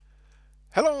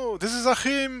Hello, this is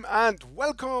Achim, and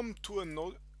welcome to an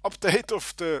update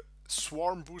of the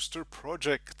Swarm Booster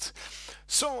project.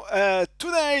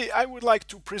 Today I would like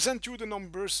to present you the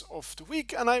numbers of the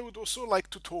week, and I would also like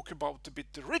to talk about a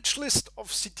bit the rich list of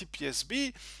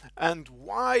CTPSB and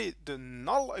why the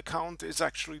null account is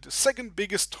actually the second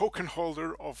biggest token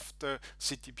holder of the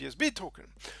CTPSB token.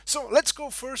 So let's go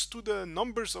first to the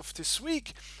numbers of this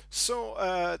week.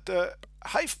 The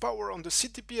Hive power on the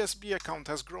CTPSB account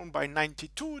has grown by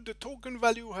 92. The token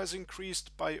value has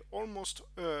increased by almost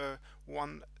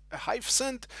 1 Hive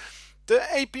cent. The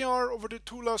APR over the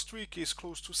last week is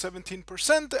close to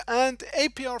 17%, and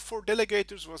APR for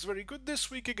delegators was very good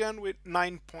this week again with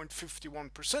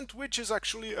 9.51%, which is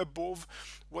actually above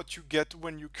what you get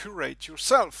when you curate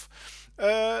yourself.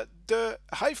 The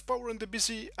Hive power on the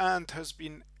busy ant has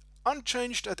been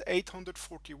unchanged at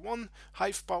 841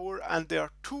 Hive power, and there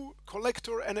are two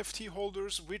collector NFT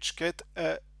holders which get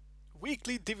a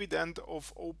weekly dividend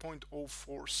of 0.04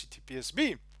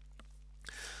 CTPSB.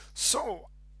 So,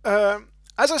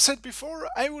 as I said before,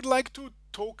 I would like to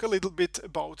talk a little bit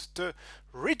about the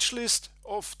rich list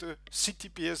of the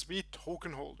CTPSB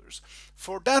token holders.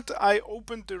 For that, I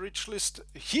opened the rich list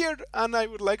here, and I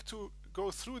would like to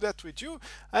go through that with you.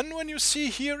 And when you see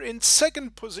here in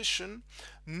second position,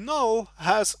 null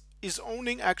is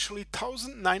owning actually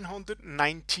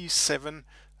 1997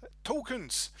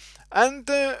 tokens. And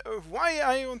why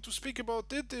I want to speak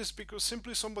about it is because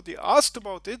simply somebody asked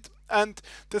about it, and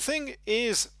the thing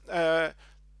is the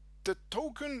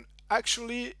token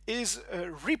actually is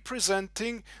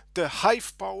representing the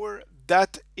Hive power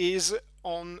that is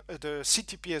on the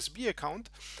CTPSB account.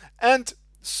 And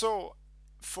so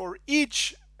for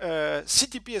each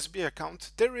CTPSB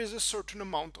account, there is a certain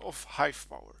amount of Hive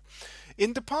power.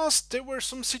 In the past, there were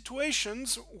some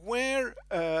situations where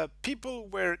people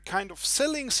were kind of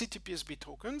selling CTPSB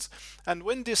tokens, and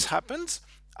when this happens,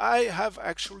 I have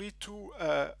actually to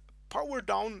power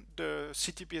down the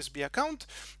CTPSB account,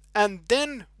 and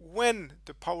then when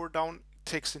the power down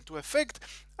takes into effect,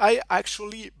 I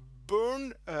actually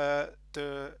burn the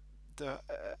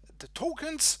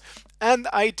tokens, and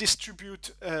I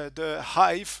distribute the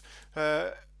Hive.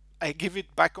 I give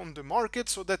it back on the market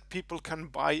so that people can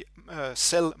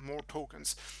sell more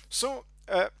tokens. So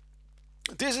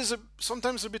this is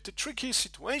sometimes a bit a tricky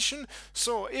situation.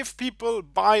 So if people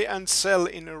buy and sell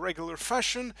in a regular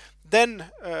fashion,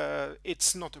 then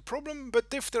it's not a problem.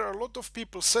 But if there are a lot of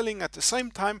people selling at the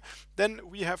same time, then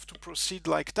we have to proceed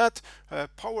like that,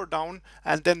 power down,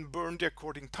 and then burn the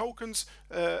according tokens.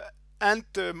 And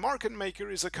the market maker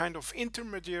is a kind of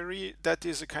intermediary that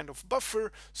is a kind of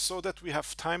buffer, so that we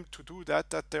have time to do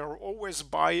that there are always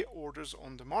buy orders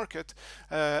on the market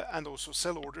and also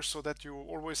sell orders, so that you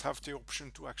always have the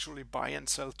option to actually buy and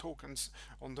sell tokens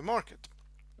on the market.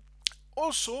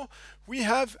 Also, we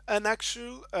have an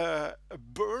actual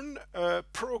burn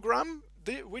program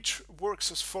which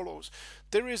works as follows.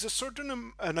 There is a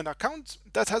certain an account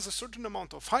that has a certain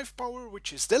amount of Hive power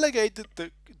which is delegated.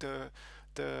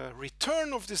 The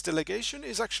return of this delegation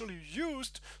is actually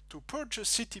used to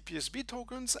purchase CTPSB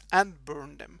tokens and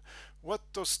burn them.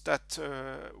 What's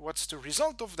the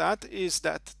result of that is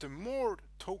that the more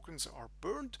tokens are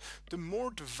burned, the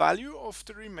more the value of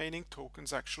the remaining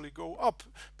tokens actually go up.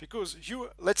 Because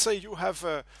let's say you have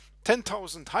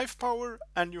 10,000 Hive power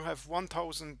and you have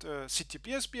 1,000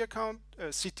 CTPSB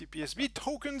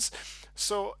tokens.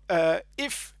 So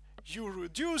if you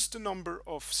reduce the number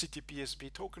of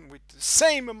CTPSB token with the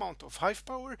same amount of Hive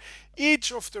power,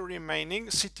 each of the remaining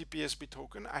CTPSB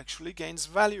token actually gains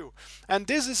value. And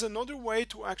this is another way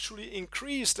to actually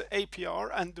increase the APR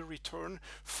and the return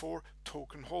for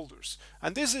token holders.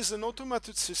 And this is an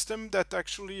automated system that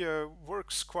actually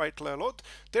works quite a lot.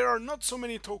 There are not so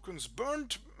many tokens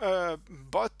burned,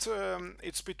 but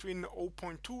it's between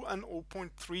 0.2 and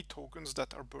 0.3 tokens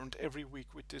that are burned every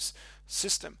week with this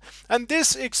system. And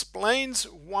this explains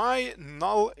why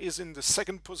null is in the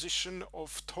second position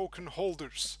of token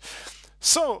holders.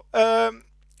 So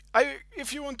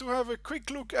if you want to have a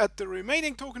quick look at the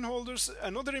remaining token holders,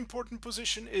 another important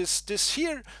position is this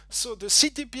here. So the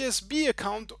CTPSB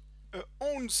account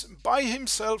owns by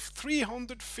himself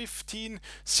 315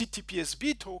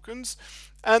 CTPSB tokens,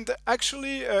 and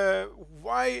actually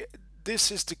why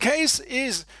this is the case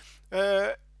is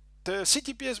the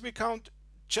CTPSB account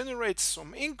generates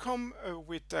some income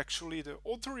with actually the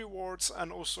auto rewards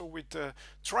and also with the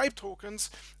tribe tokens,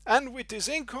 and with this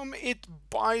income it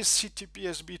buys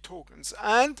CTPSB tokens,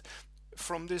 and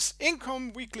from this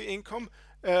income, weekly income,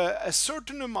 a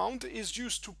certain amount is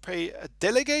used to pay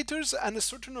delegators, and a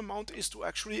certain amount is to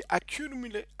actually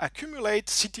accumulate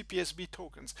CTPSB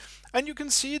tokens. And you can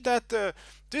see that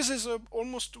this is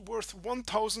almost worth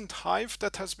 1000 hive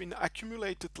that has been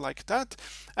accumulated like that.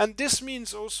 And this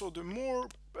means also the more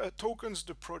tokens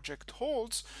the project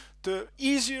holds, the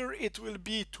easier it will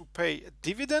be to pay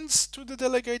dividends to the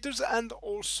delegators, and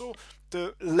also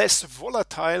the less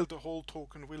volatile the whole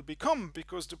token will become,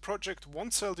 because the project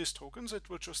won't sell these tokens, it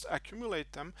will just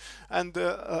accumulate them, and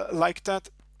like that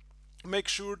make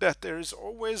sure that there is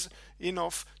always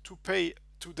enough to pay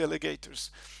to delegators.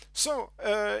 So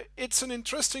it's an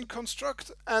interesting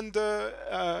construct, and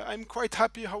I'm quite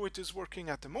happy how it is working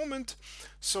at the moment.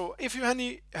 So if you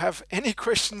have any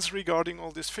questions regarding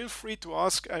all this, feel free to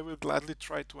ask. I will gladly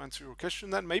try to answer your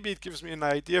question, and maybe it gives me an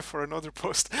idea for another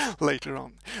post later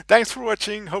on. Thanks for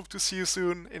watching. Hope to see you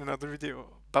soon in another video.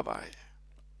 Bye bye.